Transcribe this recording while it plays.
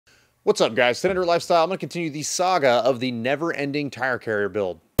What's up, guys? Senator Lifestyle. I'm going to continue the saga of the never-ending tire carrier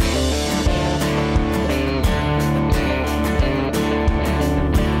build.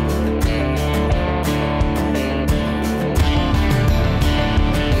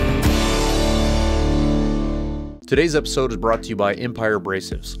 Today's episode is brought to you by Empire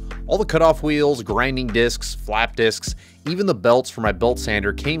Abrasives. All the cutoff wheels, grinding discs, flap discs, even the belts for my belt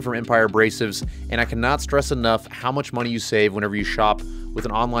sander came from Empire Abrasives, and I cannot stress enough how much money you save whenever you shop with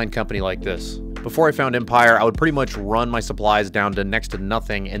an online company like this. Before I found Empire, I would pretty much run my supplies down to next to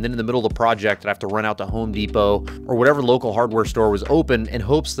nothing, and then in the middle of the project, I'd have to run out to Home Depot or whatever local hardware store was open in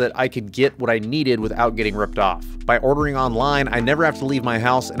hopes that I could get what I needed without getting ripped off. By ordering online, I never have to leave my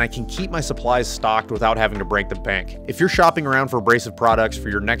house, and I can keep my supplies stocked without having to break the bank. If you're shopping around for abrasive products for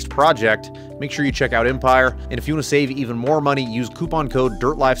your next project, make sure you check out Empire, and if you want to save even more money, use coupon code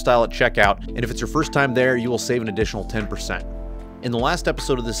DIRTLifestyle at checkout, and if it's your first time there, you will save an additional 10%. In the last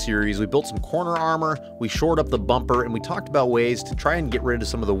episode of this series, we built some corner armor, we shored up the bumper, and we talked about ways to try and get rid of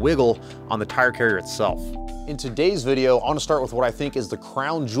some of the wiggle on the tire carrier itself. In today's video, I want to start with what I think is the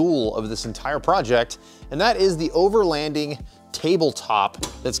crown jewel of this entire project, and that is the overlanding tabletop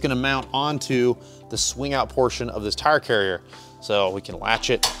that's going to mount onto the swing out portion of this tire carrier. So we can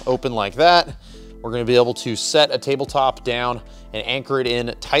latch it open like that. We're going to be able to set a tabletop down and anchor it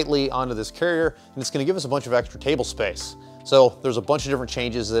in tightly onto this carrier, and it's going to give us a bunch of extra table space. So there's a bunch of different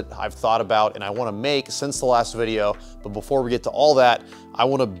changes that I've thought about and I want to make since the last video. But before we get to all that, I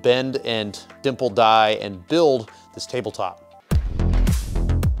want to bend and dimple die and build this tabletop.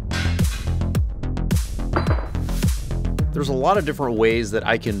 There's a lot of different ways that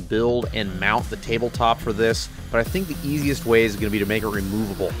I can build and mount the tabletop for this, but I think the easiest way is going to be to make it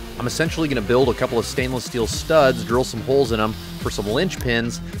removable. I'm essentially going to build a couple of stainless steel studs, drill some holes in them for some linch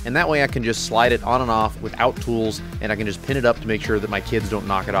pins, and that way I can just slide it on and off without tools, and I can just pin it up to make sure that my kids don't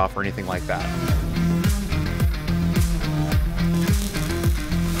knock it off or anything like that.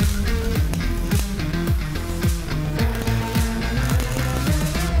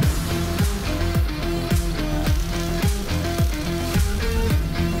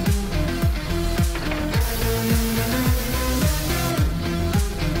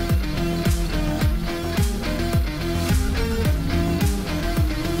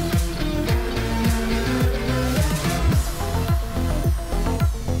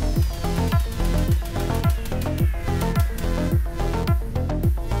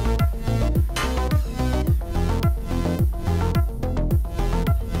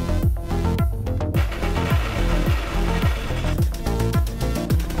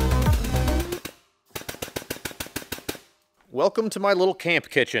 Welcome to my little camp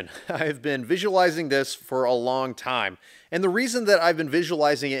kitchen. I've been visualizing this for a long time. And the reason that I've been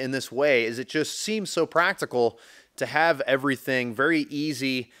visualizing it in this way is it just seems so practical to have everything very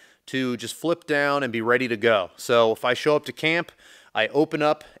easy to just flip down and be ready to go. So if I show up to camp, I open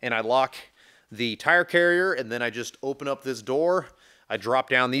up and I lock the tire carrier, and then I just open up this door. I drop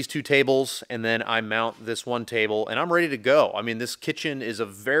down these two tables, and then I mount this one table, and I'm ready to go. I mean, this kitchen is a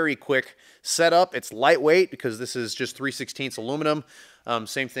very quick setup. It's lightweight because this is just 3/16 aluminum.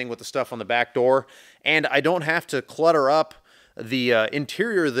 Same thing with the stuff on the back door. And I don't have to clutter up the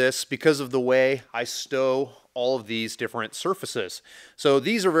interior of this because of the way I stow all of these different surfaces. So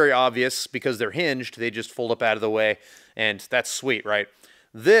these are very obvious because they're hinged. They just fold up out of the way, and that's sweet, right?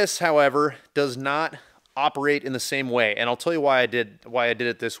 This, however, does not operate in the same way, and I'll tell you why I did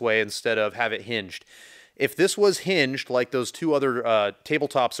it this way instead of have it hinged. If this was hinged like those two other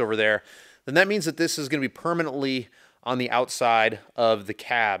tabletops over there, then that means that this is going to be permanently on the outside of the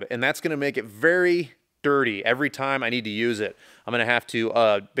cab, and that's going to make it very dirty every time I need to use it. I'm going to have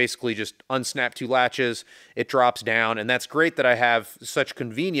to basically just unsnap two latches, it drops down, and that's great that I have such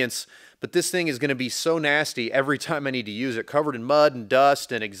convenience, but this thing is going to be so nasty every time I need to use it, covered in mud and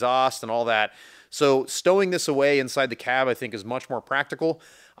dust and exhaust and all that. So stowing this away inside the cab I think is much more practical.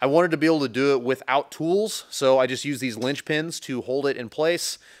 I wanted to be able to do it without tools, so I just use these linch pins to hold it in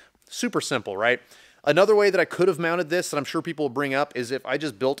place. Super simple, right? Another way that I could have mounted this that I'm sure people will bring up is if I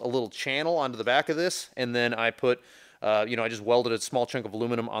just built a little channel onto the back of this, and then I put, I just welded a small chunk of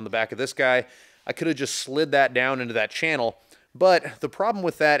aluminum on the back of this guy. I could have just slid that down into that channel. But the problem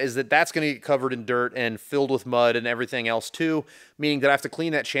with that is that that's going to get covered in dirt and filled with mud and everything else too, meaning that I have to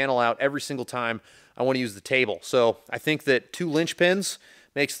clean that channel out every single time I want to use the table. So I think that 2 linch pins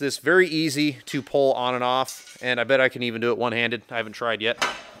makes this very easy to pull on and off, and I bet I can even do it one-handed. I haven't tried yet.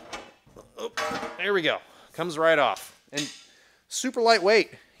 Oh, there we go. Comes right off. And super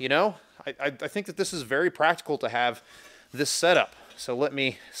lightweight, you know? I think that this is very practical to have this setup. So let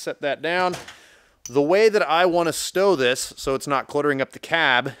me set that down. The way that I want to stow this so it's not cluttering up the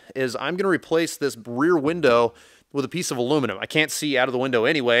cab is I'm going to replace this rear window with a piece of aluminum. I can't see out of the window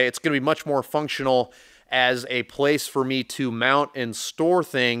anyway. It's going to be much more functional as a place for me to mount and store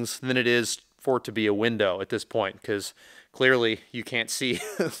things than it is for it to be a window at this point, because clearly you can't see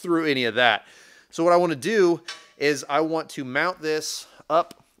through any of that. So what I want to do is I want to mount this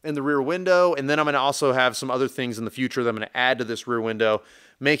up in the rear window, and then I'm going to also have some other things in the future that I'm going to add to this rear window,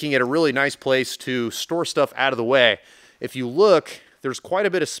 making it a really nice place to store stuff out of the way. If you look, there's quite a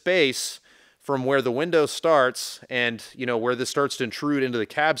bit of space from where the window starts and, you know, where this starts to intrude into the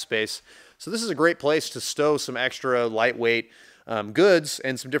cab space. So this is a great place to stow some extra lightweight goods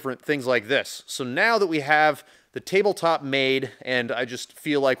and some different things like this. So now that we have the tabletop made and I just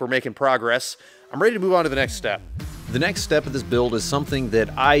feel like we're making progress, I'm ready to move on to the next step. The next step of this build is something that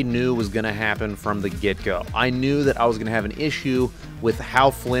I knew was going to happen from the get-go. I knew that I was going to have an issue with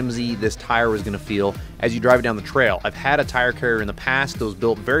how flimsy this tire was going to feel as you drive it down the trail. I've had a tire carrier in the past that was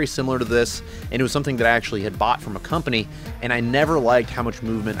built very similar to this, and it was something that I actually had bought from a company, and I never liked how much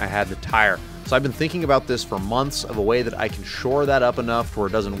movement I had in the tire. So I've been thinking about this for months of a way that I can shore that up enough to where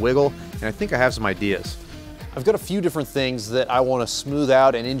it doesn't wiggle, and I think I have some ideas. I've got a few different things that I want to smooth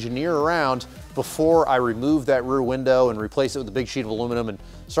out and engineer around before I remove that rear window and replace it with a big sheet of aluminum and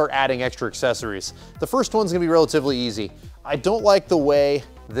start adding extra accessories. The first one's gonna be relatively easy. I don't like the way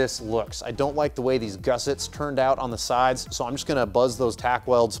this looks. I don't like the way these gussets turned out on the sides, so I'm just gonna buzz those tack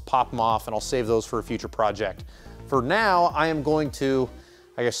welds, pop them off, and I'll save those for a future project. For now, I am going to,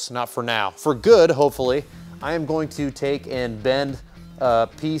 I guess not for now, for good, hopefully, I am going to take and bend a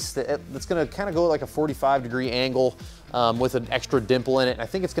piece that's gonna kind of go like a 45-degree angle with an extra dimple in it. I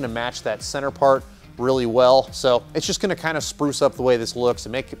think it's gonna match that center part really well. So it's just gonna kind of spruce up the way this looks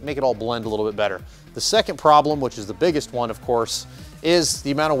and make it all blend a little bit better. The second problem, which is the biggest one, of course, is the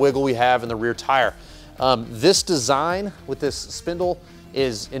amount of wiggle we have in the rear tire. This design with this spindle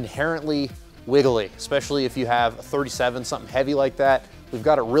is inherently wiggly, especially if you have a 37, something heavy like that. We've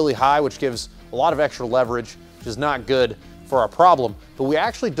got it really high, which gives a lot of extra leverage, which is not good for our problem, but we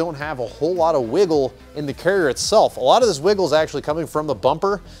actually don't have a whole lot of wiggle in the carrier itself. A lot of this wiggle is actually coming from the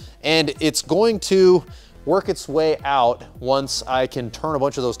bumper, and it's going to work its way out once I can turn a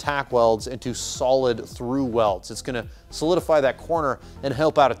bunch of those tack welds into solid through welds. It's gonna solidify that corner and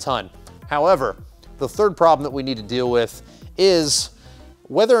help out a ton. However, the third problem that we need to deal with is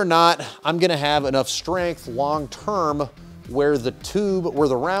whether or not I'm gonna have enough strength long-term where the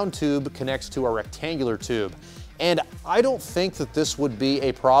round tube connects to a rectangular tube. And I don't think that this would be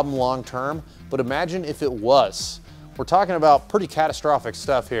a problem long-term, but imagine if it was. We're talking about pretty catastrophic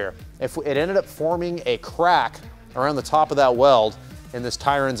stuff here. If it ended up forming a crack around the top of that weld and this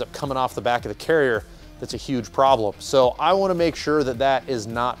tire ends up coming off the back of the carrier, that's a huge problem. So I wanna make sure that that is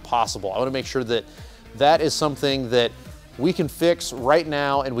not possible. I wanna make sure that that is something that we can fix right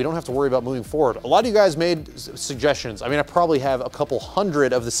now and we don't have to worry about moving forward. A lot of you guys made suggestions. I mean, I probably have a couple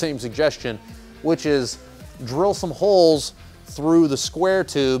hundred of the same suggestion, which is drill some holes through the square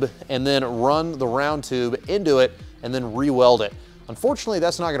tube and then run the round tube into it and then re-weld it. Unfortunately,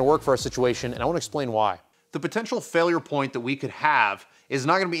 that's not gonna work for our situation, and I wanna explain why. The potential failure point that we could have is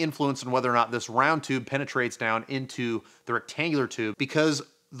not gonna be influenced on whether or not this round tube penetrates down into the rectangular tube, because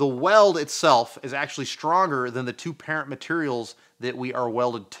the weld itself is actually stronger than the two parent materials that we are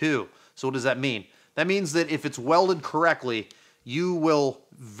welded to. So what does that mean? That means that if it's welded correctly, you will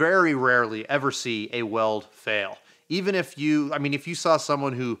very rarely ever see a weld fail. Even if if you saw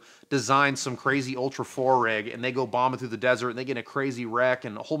someone who designed some crazy Ultra 4 rig and they go bombing through the desert and they get in a crazy wreck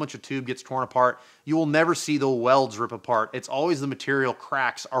and a whole bunch of tube gets torn apart, you will never see the welds rip apart. It's always the material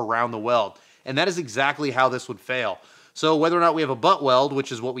cracks around the weld. And that is exactly how this would fail. So whether or not we have a butt weld,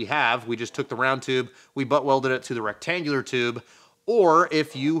 which is what we have, we just took the round tube, we butt welded it to the rectangular tube, or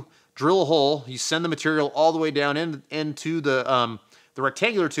if you drill a hole, you send the material all the way down into the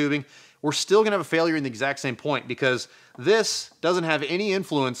rectangular tubing, we're still gonna have a failure in the exact same point, because this doesn't have any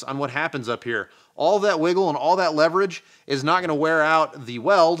influence on what happens up here. All that wiggle and all that leverage is not gonna wear out the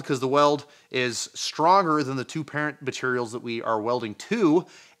weld, because the weld is stronger than the two parent materials that we are welding to,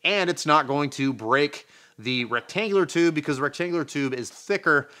 and it's not going to break the rectangular tube because the rectangular tube is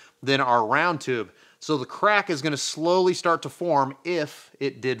thicker than our round tube. So the crack is gonna slowly start to form, if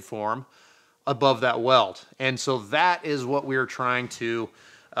it did form, above that weld. And so that is what we're trying to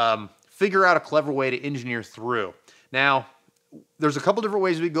figure out a clever way to engineer through. Now, there's a couple different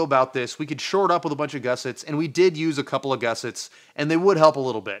ways we could go about this. We could short up with a bunch of gussets, and we did use a couple of gussets, and they would help a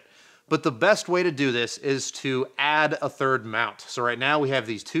little bit. But the best way to do this is to add a third mount. So right now we have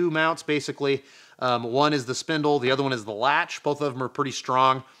these two mounts, basically. One is the spindle, the other one is the latch. Both of them are pretty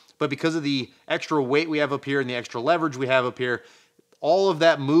strong, but because of the extra weight we have up here and the extra leverage we have up here, all of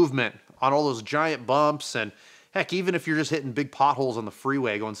that movement on all those giant bumps, and heck, even if you're just hitting big potholes on the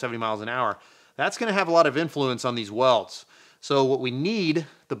freeway going 70 miles an hour, that's going to have a lot of influence on these welds. So what we need,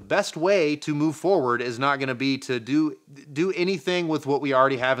 the best way to move forward is not going to be to do anything with what we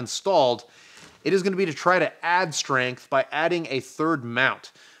already have installed. It is going to be to try to add strength by adding a third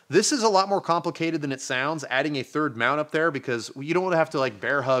mount. This is a lot more complicated than it sounds, adding a third mount up there, because you don't want to have to like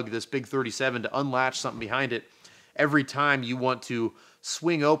bear hug this big 37 to unlatch something behind it every time you want to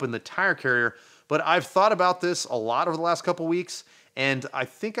swing open the tire carrier. But I've thought about this a lot over the last couple weeks, and I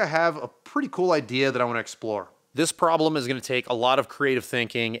think I have a pretty cool idea that I want to explore. This problem is going to take a lot of creative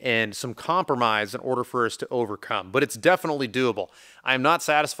thinking and some compromise in order for us to overcome, but it's definitely doable. I am not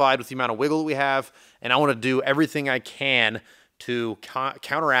satisfied with the amount of wiggle that we have, and I want to do everything I can to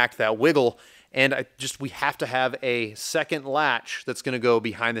counteract that wiggle, and we have to have a second latch that's going to go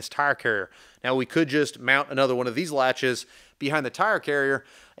behind this tire carrier. Now, we could just mount another one of these latches behind the tire carrier,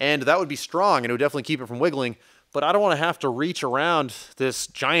 and that would be strong, and it would definitely keep it from wiggling, but I don't want to have to reach around this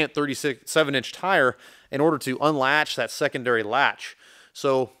giant 37-inch tire in order to unlatch that secondary latch.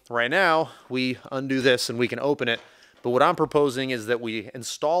 So right now, we undo this and we can open it, but what I'm proposing is that we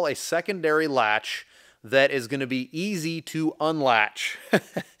install a secondary latch that is going to be easy to unlatch.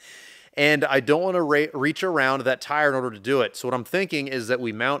 And I don't want to reach around that tire in order to do it. So what I'm thinking is that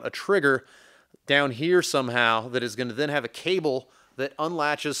we mount a trigger down here somehow that is going to then have a cable that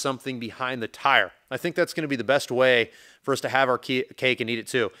unlatches something behind the tire. I think that's going to be the best way for us to have our cake and eat it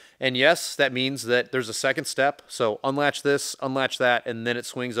too. And yes, that means that there's a second step. So unlatch this, unlatch that, and then it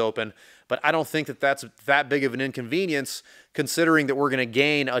swings open. But I don't think that that's that big of an inconvenience, considering that we're going to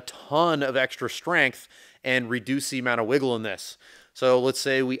gain a ton of extra strength and reduce the amount of wiggle in this. So let's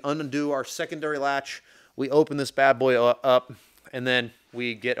say we undo our secondary latch, we open this bad boy up, and then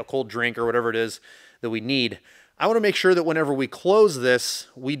we get a cold drink or whatever it is that we need. I want to make sure that whenever we close this,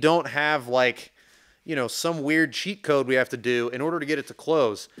 we don't have like, you know, some weird cheat code we have to do in order to get it to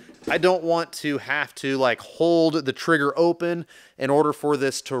close. I don't want to have to like hold the trigger open in order for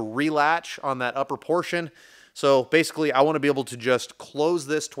this to relatch on that upper portion. So basically, I want to be able to just close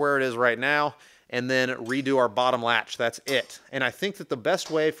this to where it is right now and then redo our bottom latch. That's it. And I think that the best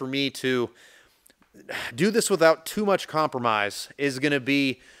way for me to do this without too much compromise is going to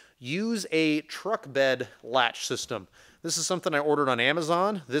be use a truck bed latch system. This is something I ordered on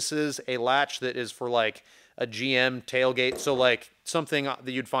Amazon. This is a latch that is for like a GM tailgate. So like something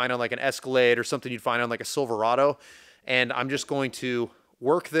that you'd find on like an Escalade or something you'd find on like a Silverado. And I'm just going to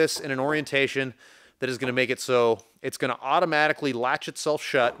work this in an orientation that is going to make it so it's going to automatically latch itself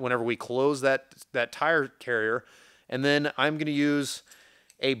shut whenever we close that tire carrier. And then I'm going to use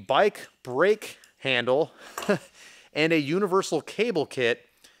a bike brake handle and a universal cable kit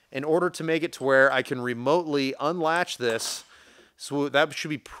in order to make it to where I can remotely unlatch this. So that should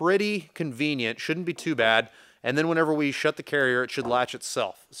be pretty convenient, shouldn't be too bad. And then whenever we shut the carrier, it should latch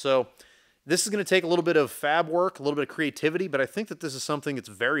itself. So this is going to take a little bit of fab work, a little bit of creativity, but I think that this is something that's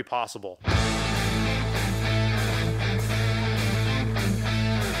very possible.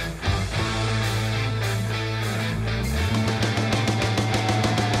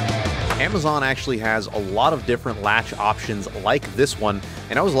 Amazon actually has a lot of different latch options like this one,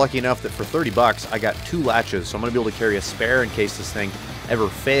 and I was lucky enough that for 30 bucks I got 2 latches, so I'm going to be able to carry a spare in case this thing ever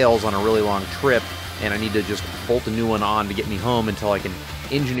fails on a really long trip and I need to just bolt a new one on to get me home until I can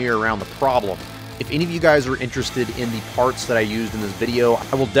engineer around the problem. If any of you guys are interested in the parts that I used in this video,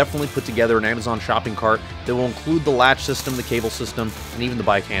 I will definitely put together an Amazon shopping cart that will include the latch system, the cable system, and even the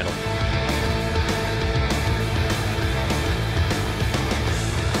bike handle.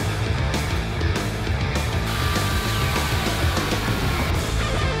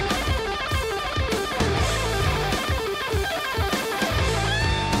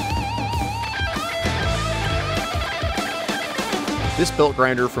 This belt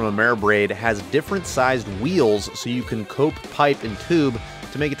grinder from Ameribraid has different sized wheels so you can cope, pipe, and tube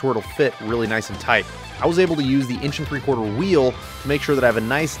to make it to where it'll fit really nice and tight. I was able to use the 1 3/4 wheel to make sure that I have a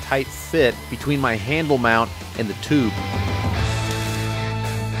nice tight fit between my handle mount and the tube.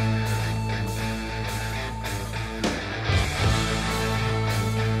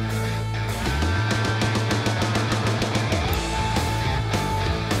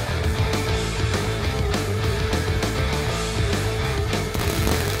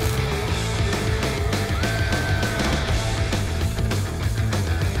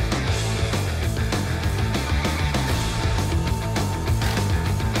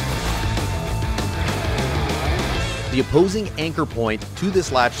 The opposing anchor point to this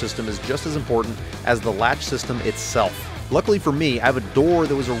latch system is just as important as the latch system itself. Luckily for me, I have a door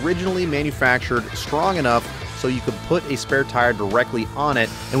that was originally manufactured strong enough so you could put a spare tire directly on it,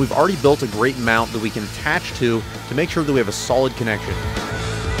 and we've already built a great mount that we can attach to make sure that we have a solid connection.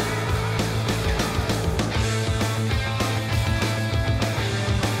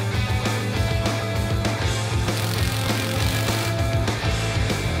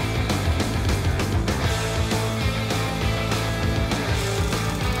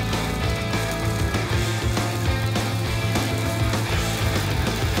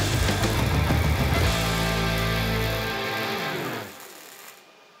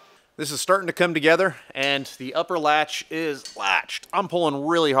 This is starting to come together, and the upper latch is latched. I'm pulling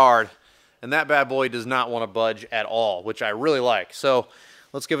really hard, and that bad boy does not want to budge at all, which I really like. So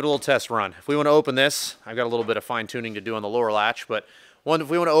let's give it a little test run. If we want to open this, I've got a little bit of fine tuning to do on the lower latch, but if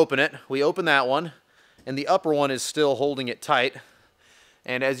we want to open it, we open that one, and the upper one is still holding it tight.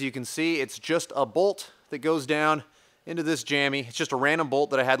 And as you can see, it's just a bolt that goes down into this jammy. It's just a random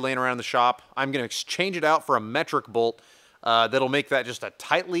bolt that I had laying around in the shop. I'm going to exchange it out for a metric bolt. That'll make that just a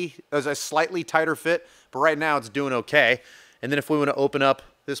slightly tighter fit, but right now it's doing okay. And then if we want to open up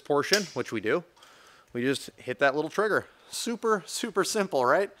this portion, which we do, we just hit that little trigger. Super, super simple,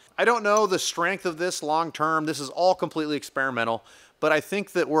 right? I don't know the strength of this long term. This is all completely experimental, but I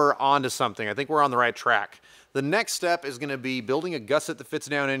think that we're onto something. I think we're on the right track. The next step is going to be building a gusset that fits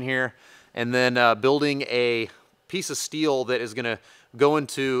down in here, and then building a piece of steel that is going to go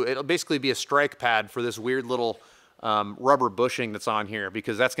into, it'll basically be a strike pad for this weird little rubber bushing that's on here,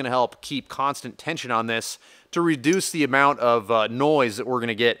 because that's going to help keep constant tension on this to reduce the amount of noise that we're going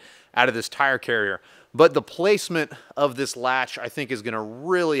to get out of this tire carrier. But the placement of this latch, I think, is going to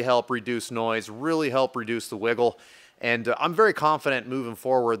really help reduce noise, really help reduce the wiggle, and I'm very confident moving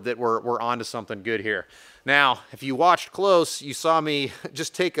forward that we're onto something good here. Now, if you watched close, you saw me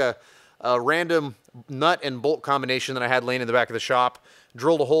just take a random nut and bolt combination that I had laying in the back of the shop,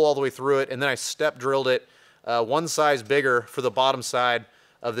 drilled a hole all the way through it, and then I step drilled it one size bigger for the bottom side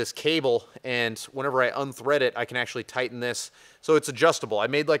of this cable, and whenever I unthread it, I can actually tighten this so it's adjustable. I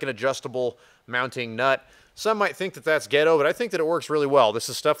made like an adjustable mounting nut. Some might think that that's ghetto, but I think that it works really well. This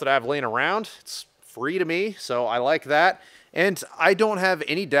is stuff that I have laying around. It's free to me, so I like that. And I don't have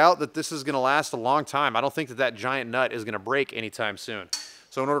any doubt that this is going to last a long time. I don't think that that giant nut is going to break anytime soon.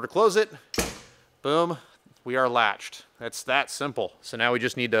 So in order to close it, boom, we are latched. That's that simple. So now we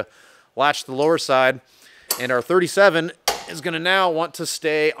just need to latch the lower side, and our 37 is going to now want to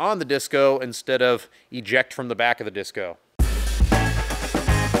stay on the disco instead of eject from the back of the disco.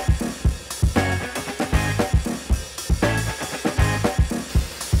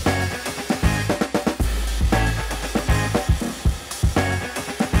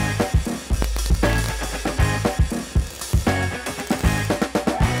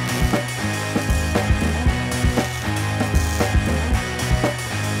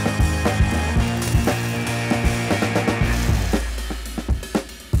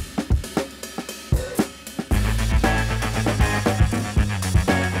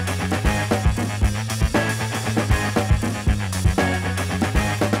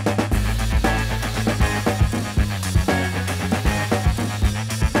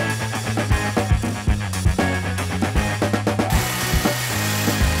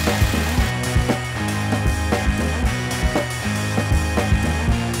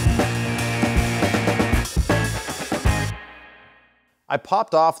 I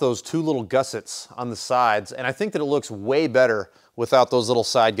popped off those two little gussets on the sides, and I think that it looks way better without those little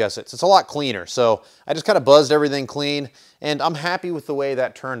side gussets. It's a lot cleaner. So I just kind of buzzed everything clean, and I'm happy with the way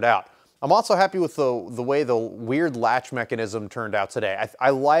that turned out. I'm also happy with the way the weird latch mechanism turned out today. I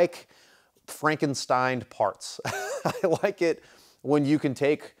like Frankenstein parts. I like it when you can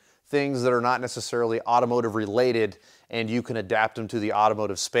take things that are not necessarily automotive related and you can adapt them to the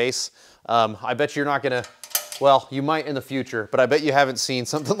automotive space. I bet you're not gonna, well, you might in the future, but I bet you haven't seen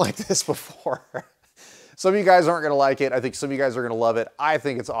something like this before. Some of you guys aren't gonna like it. I think some of you guys are gonna love it. I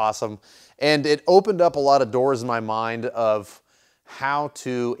think it's awesome. And it opened up a lot of doors in my mind of how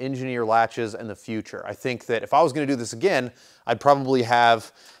to engineer latches in the future. I think that if I was gonna do this again, I'd probably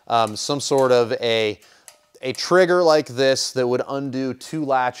have some sort of a trigger like this that would undo two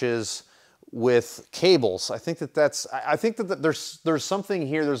latches with cables. I think that there's something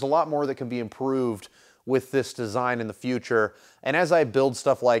here. There's a lot more that can be improved with this design in the future. And as I build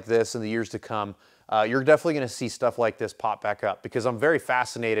stuff like this in the years to come, you're definitely gonna see stuff like this pop back up, because I'm very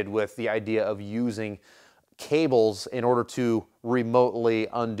fascinated with the idea of using cables in order to remotely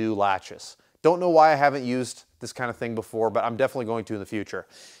undo latches. Don't know why I haven't used this kind of thing before, but I'm definitely going to in the future.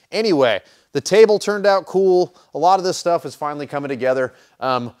 Anyway, the table turned out cool. A lot of this stuff is finally coming together.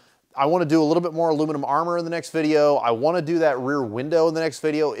 I want to do a little bit more aluminum armor in the next video. I want to do that rear window in the next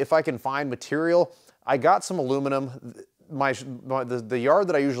video if I can find material. I got some aluminum. The yard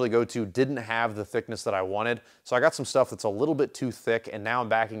that I usually go to didn't have the thickness that I wanted, so I got some stuff that's a little bit too thick, and now I'm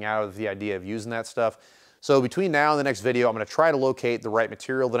backing out of the idea of using that stuff. So between now and the next video, I'm going to try to locate the right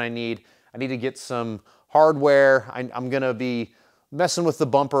material that I need. I need to get some hardware. I'm going to be messing with the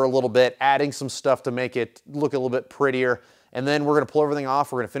bumper a little bit, adding some stuff to make it look a little bit prettier. And then we're gonna pull everything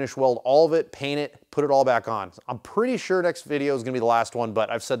off. We're gonna finish weld all of it, paint it, put it all back on. I'm pretty sure next video is gonna be the last one, but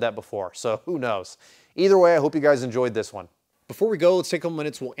I've said that before, so who knows. Either way, I hope you guys enjoyed this one. Before we go, let's take a couple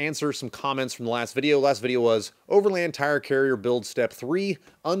minutes. We'll answer some comments from the last video. Last video was Overland Tire Carrier build step 3,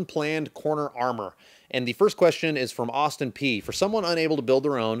 unplanned corner armor. And the first question is from Austin P. For someone unable to build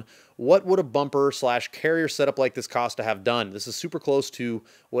their own, what would a bumper / carrier setup like this cost to have done? This is super close to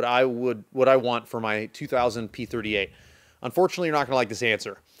what I want for my 2000 P38. Unfortunately, you're not going to like this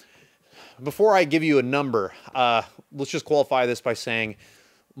answer. Before I give you a number, let's just qualify this by saying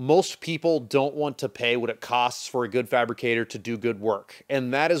most people don't want to pay what it costs for a good fabricator to do good work.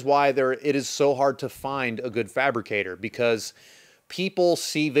 And that is why it is so hard to find a good fabricator, because people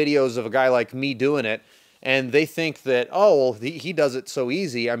see videos of a guy like me doing it and they think that, oh, well, he does it so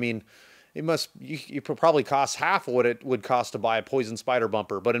easy. I mean, it probably costs half of what it would cost to buy a Poison Spider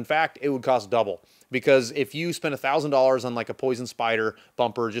bumper, but in fact, it would cost double. Because if you spend $1,000 on like a Poison Spider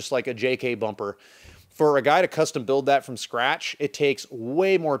bumper, just like a JK bumper, for a guy to custom build that from scratch, it takes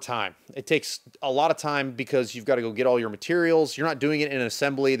way more time. It takes a lot of time because you've got to go get all your materials. You're not doing it in an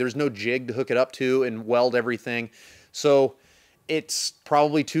assembly. There's no jig to hook it up to and weld everything. So it's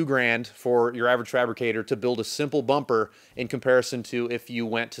probably $2,000 for your average fabricator to build a simple bumper in comparison to if you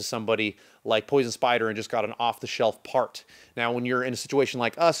went to somebody like Poison Spider and just got an off-the-shelf part. Now, when you're in a situation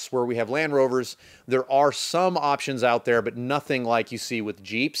like us where we have Land Rovers, there are some options out there, but nothing like you see with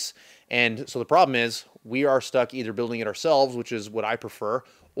Jeeps. And so the problem is we are stuck either building it ourselves, which is what I prefer,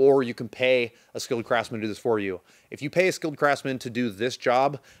 or you can pay a skilled craftsman to do this for you. If you pay a skilled craftsman to do this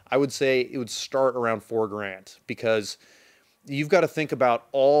job, I would say it would start around $4,000, because you've got to think about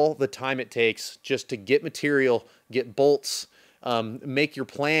all the time it takes just to get material, get bolts, make your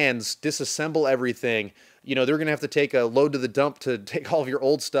plans, disassemble everything. You know, they're going to have to take a load to the dump to take all of your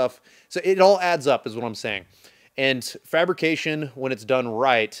old stuff. So it all adds up is what I'm saying. And fabrication, when it's done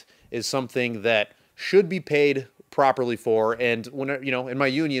right, is something that should be paid properly for. And when, you know, in my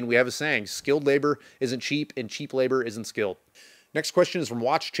union, we have a saying, skilled labor isn't cheap and cheap labor isn't skilled. Next question is from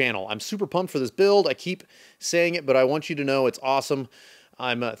Watch Channel. I'm super pumped for this build. I keep saying it, but I want you to know it's awesome.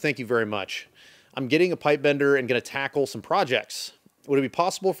 Thank you very much. I'm getting a pipe bender and going to tackle some projects. Would it be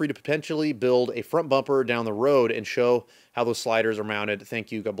possible for you to potentially build a front bumper down the road and show how those sliders are mounted?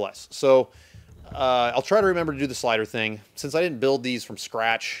 Thank you. God bless. So I'll try to remember to do the slider thing. Since I didn't build these from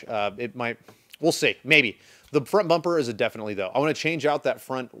scratch, we'll see. Maybe. The front bumper is a definitely, though. I want to change out that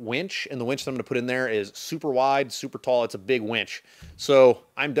front winch, and the winch that I'm going to put in there is super wide, super tall. It's a big winch. So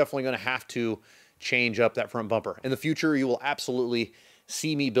I'm definitely going to have to change up that front bumper. In the future, you will absolutely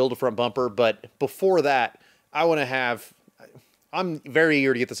see me build a front bumper, but before that, I'm very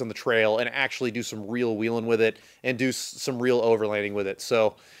eager to get this on the trail and actually do some real wheeling with it and do some real overlanding with it.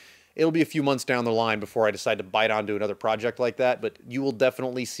 So it'll be a few months down the line before I decide to bite onto another project like that, but you will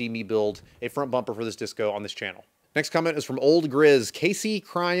definitely see me build a front bumper for this disco on this channel. Next comment is from Old Grizz. Casey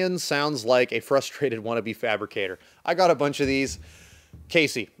crying sounds like a frustrated wannabe fabricator. I got a bunch of these.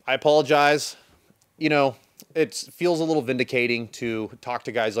 Casey, I apologize. You know, it feels a little vindicating to talk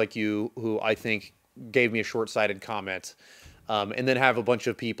to guys like you who I think gave me a short-sighted comment, and then have a bunch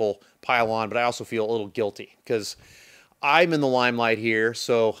of people pile on, but I also feel a little guilty because I'm in the limelight here,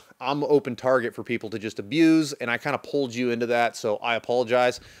 so I'm open target for people to just abuse, and I kind of pulled you into that, so I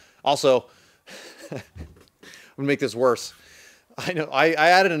apologize. Also, I'm going to make this worse. I know I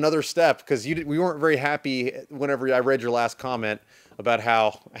added another step because we weren't very happy whenever I read your last comment about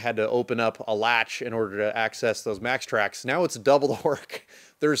how I had to open up a latch in order to access those max tracks. Now it's double the work.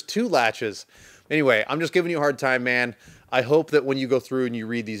 There's 2 latches. Anyway, I'm just giving you a hard time, man. I hope that when you go through and you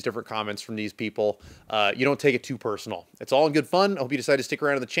read these different comments from these people, you don't take it too personal. It's all in good fun. I hope you decide to stick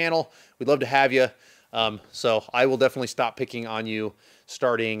around on the channel. We'd love to have you. So I will definitely stop picking on you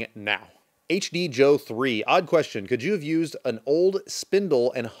starting now. HD Joe 3, odd question. Could you have used an old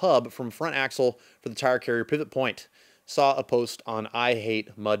spindle and hub from front axle for the tire carrier pivot point? Saw a post on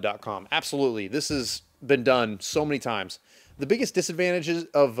ihatemud.com. Absolutely. This has been done so many times. The biggest disadvantages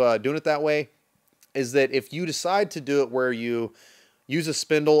of doing it that way is that if you decide to do it where you use a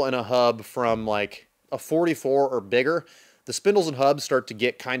spindle and a hub from like a 44 or bigger, the spindles and hubs start to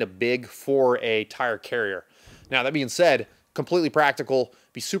get kind of big for a tire carrier. Now, that being said, completely practical,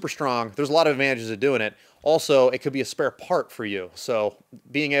 be super strong. There's a lot of advantages of doing it. Also, it could be a spare part for you. So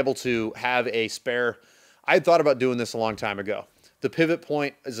being able to have a spare, I thought about doing this a long time ago. The pivot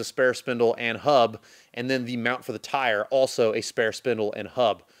point is a spare spindle and hub, and then the mount for the tire, also a spare spindle and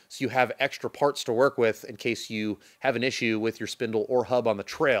hub. So you have extra parts to work with in case you have an issue with your spindle or hub on the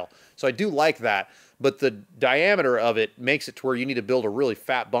trail. So I do like that, but the diameter of it makes it to where you need to build a really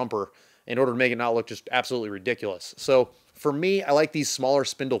fat bumper in order to make it not look just absolutely ridiculous. So for me, I like these smaller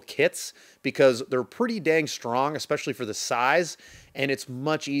spindle kits because they're pretty dang strong, especially for the size, and it's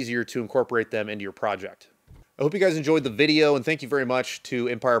much easier to incorporate them into your project. I hope you guys enjoyed the video, and thank you very much to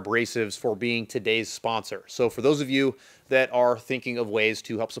Empire Abrasives for being today's sponsor. So for those of you that are thinking of ways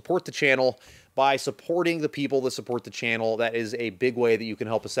to help support the channel, by supporting the people that support the channel, that is a big way that you can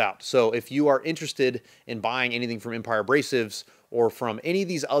help us out. So if you are interested in buying anything from Empire Abrasives or from any of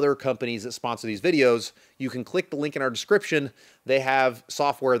these other companies that sponsor these videos, you can click the link in our description. They have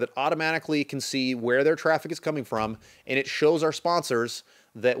software that automatically can see where their traffic is coming from, and it shows our sponsors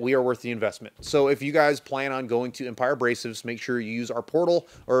that we are worth the investment. So if you guys plan on going to Empire Abrasives, make sure you use our portal,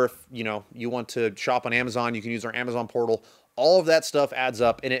 or if you want to shop on Amazon, you can use our Amazon portal. All of that stuff adds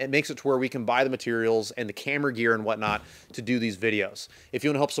up, and it makes it to where we can buy the materials and the camera gear and whatnot to do these videos. If you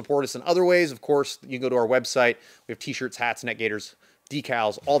want to help support us in other ways, of course, you can go to our website. We have t-shirts, hats, neck gaiters,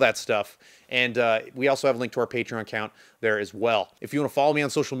 decals, all that stuff. And we also have a link to our Patreon account there as well. If you want to follow me on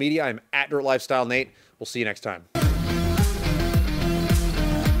social media, I'm @DirtLifestyleNate. We'll see you next time.